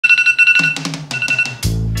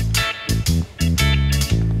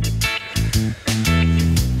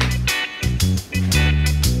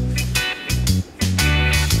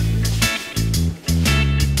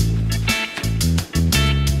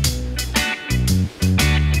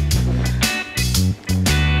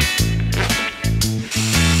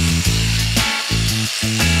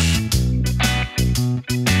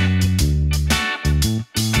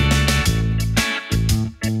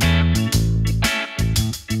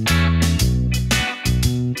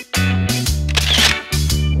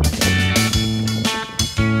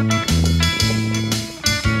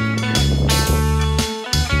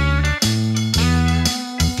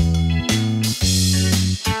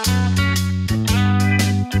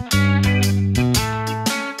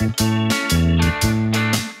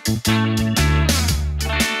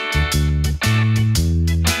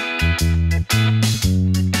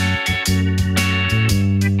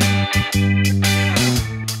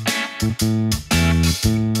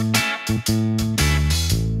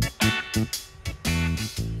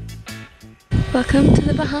Welcome to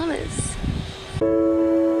the Bahamas.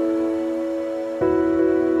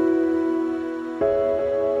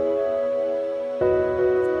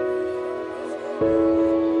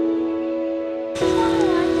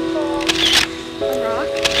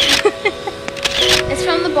 It's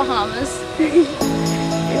from the Bahamas.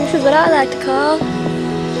 This is what I like to call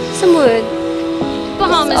some wood.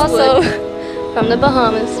 Bahamas it's also wood. From the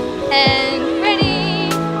Bahamas. And ready.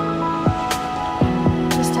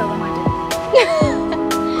 Just tell them I did.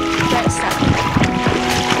 Let's start.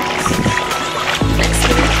 Next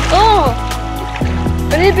to me. Oh!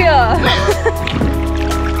 Olivia!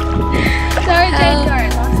 Sorry, Jayde. Last time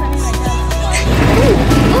you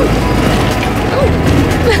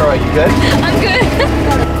Alright, you good? I'm good.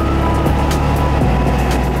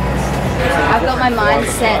 I've got my mind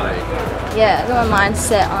set. Yeah, I've got my mind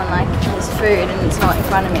set on like this food and it's not in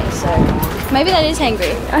front of me, so maybe that is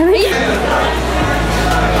hangry. I think.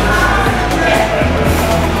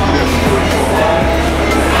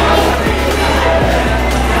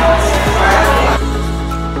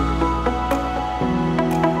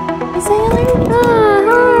 Say hello. Oh,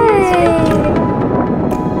 hi!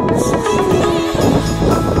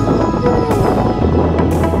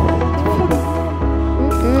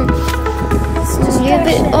 Yeah,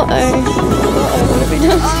 but uh-oh. What have we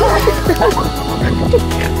done?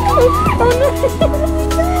 Oh no!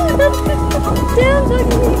 Down,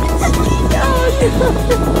 Doggy! Oh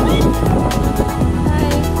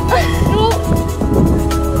no!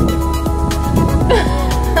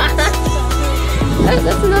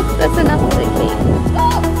 That's enough. That's enough of the cake.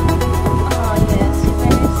 Oh yes,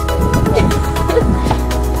 very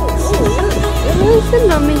You're really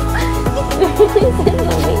sitting on me. You're really sitting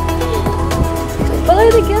on me. Follow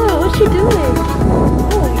the girl. What's she doing?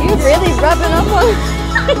 Oh, you're really rubbing up on.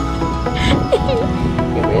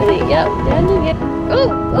 You're really, yep, down you get.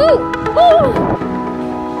 Ooh, ooh, ooh.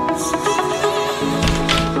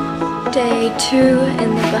 Day 2 in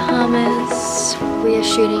the Bahamas. We are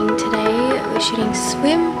shooting today. We're shooting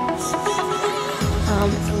swim.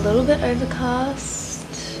 It's a little bit overcast,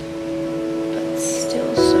 but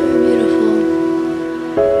still so beautiful.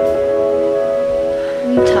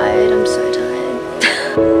 I'm tired. I'm so tired.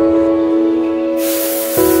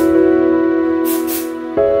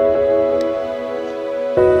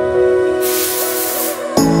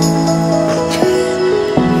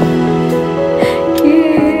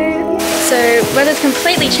 Weather's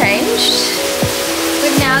completely changed.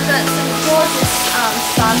 We've now got some gorgeous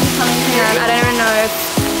sun coming through. I don't even know if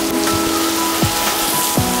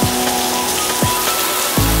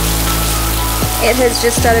it has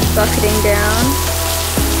just started bucketing down.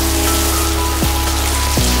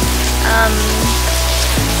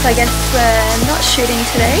 So I guess we're not shooting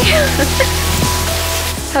today.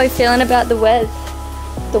 How are we feeling about the weather?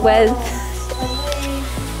 The weather.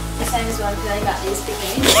 The same as what I'm feeling about these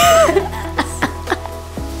bikinis.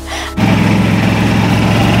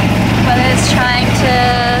 Weather's trying to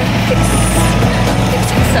fix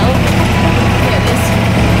itself. Yeah, it is.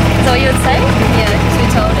 Is that what you would say? Yeah, because we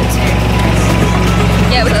told it to.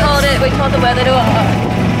 Yeah, we told the weather to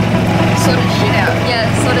Sort of shit out. yeah,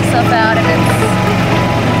 sort itself out, and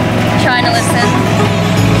it's trying to listen.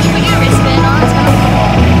 Should we do a wristband on? It's gonna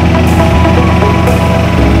fall.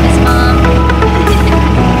 His mom.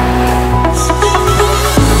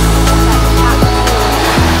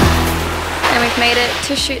 And we've made it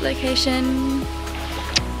to shoot location.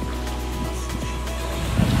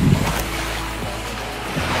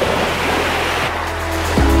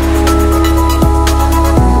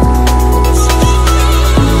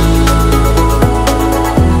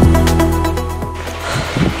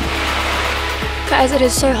 Guys, it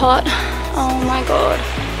is so hot. Oh my god.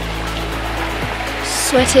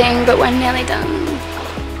 Sweating, but we're nearly done.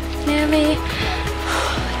 Nearly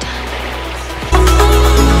done.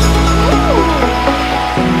 Ooh,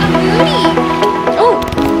 a beauty. Oh.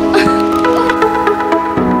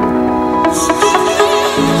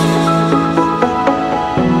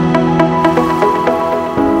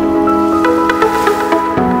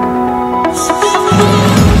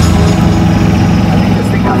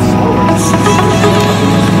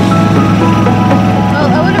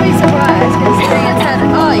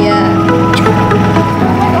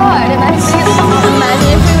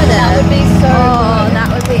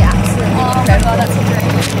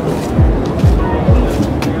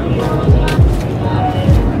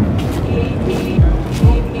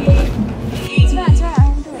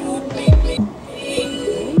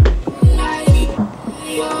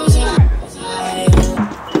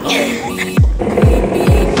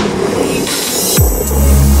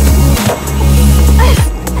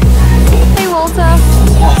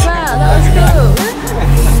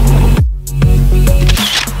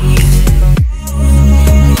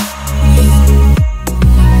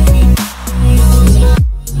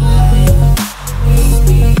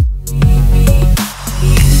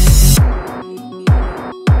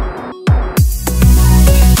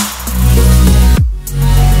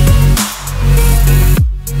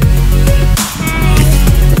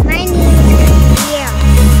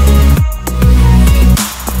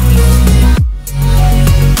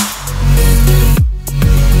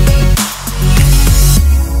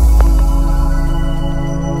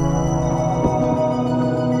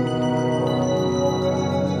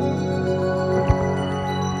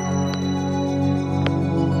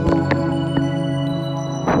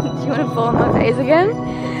 Again?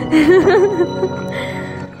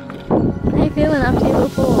 How you feeling after your little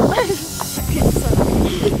fall?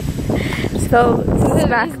 So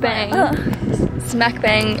smack bang. Smack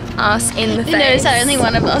bang ass in the face. You notice how only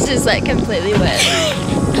one of us is like completely wet?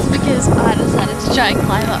 It's because I decided to try and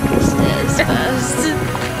climb up the stairs first.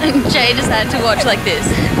 And Jay decided to watch like this.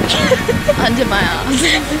 Under my arms.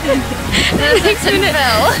 And it like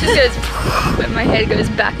fell. Just goes and my head goes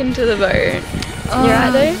back into the boat. Oh. You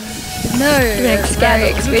right though? No, like scary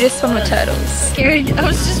because we just swam with turtles. Scary. I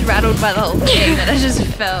was just rattled by the whole thing that I just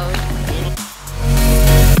fell.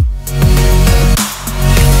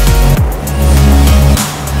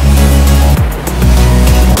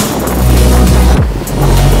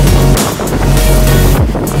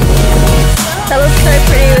 That looks so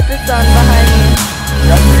pretty with the sun behind you.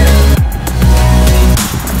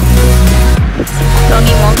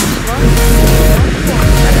 Doggy wonky.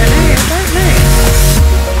 I don't know.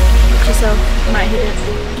 Yourself. Might hit it.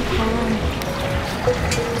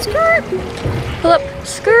 Skirt! Pull up.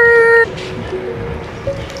 Skirt!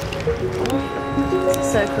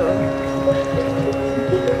 So cool.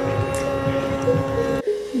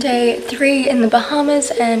 Day 3 in the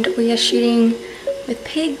Bahamas, and we are shooting with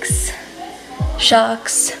pigs,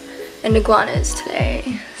 sharks, and iguanas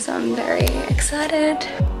today. So I'm very excited.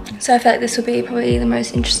 So I feel like this will be probably the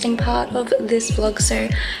most interesting part of this vlog, so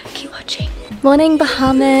keep watching. Morning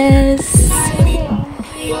Bahamas!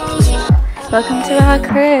 Welcome to our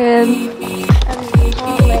crib.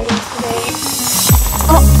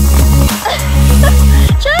 Oh!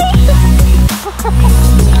 Jay!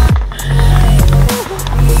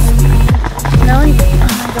 No one,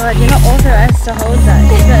 oh my god, you're not authorized to hold that.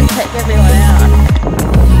 You're going to take everyone out.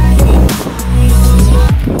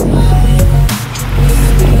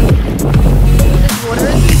 This water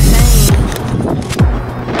is insane.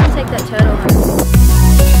 I'm going to take that turtle home.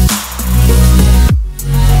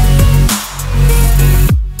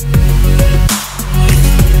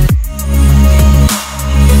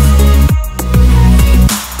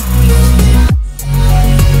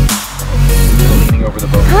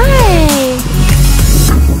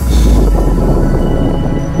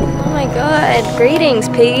 Greetings,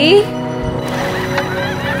 Piggy.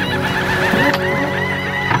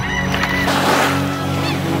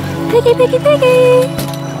 Piggy, Piggy, Piggy.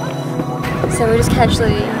 So we're just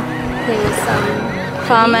casually playing with some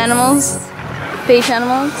farm animals, beach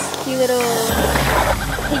animals. Cute little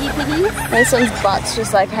piggy piggies. This one's butt's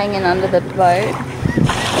just like hanging under the boat.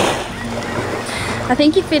 I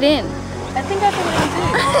think you fit in. I think I fit in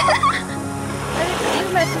too.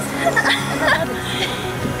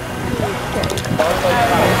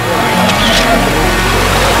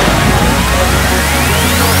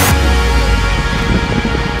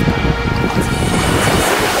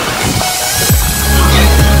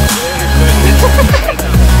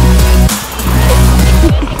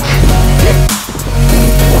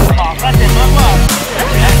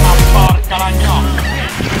 Porca la gnocca.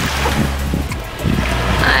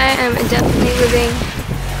 definitely living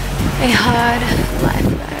a hard life,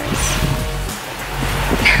 guys.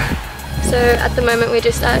 So at the moment we're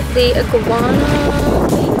just at the iguana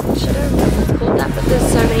beach. I don't know what it's called that, but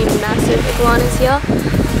there's so many massive iguanas here.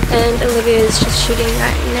 And Olivia's just shooting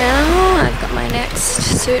right now. I've got my next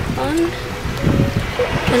suit on.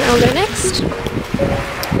 And I'll go next.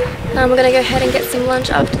 We're gonna go ahead and get some lunch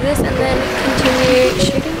after this and then continue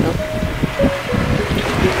shooting.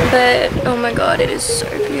 But oh my god, it is so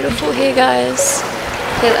beautiful here, guys.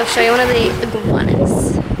 Here, I'll show you one of the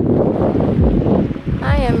iguanas.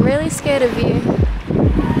 I am really scared of you.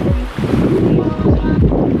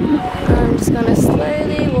 I'm just gonna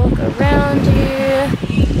slowly walk around you.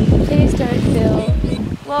 Please don't feel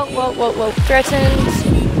whoa, threatened.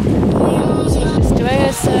 Just doing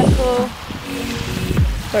a circle.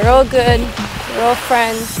 We're all good. We're all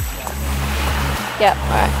friends. Yep,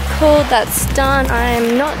 alright, cool, that's done.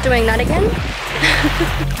 I'm not doing that again.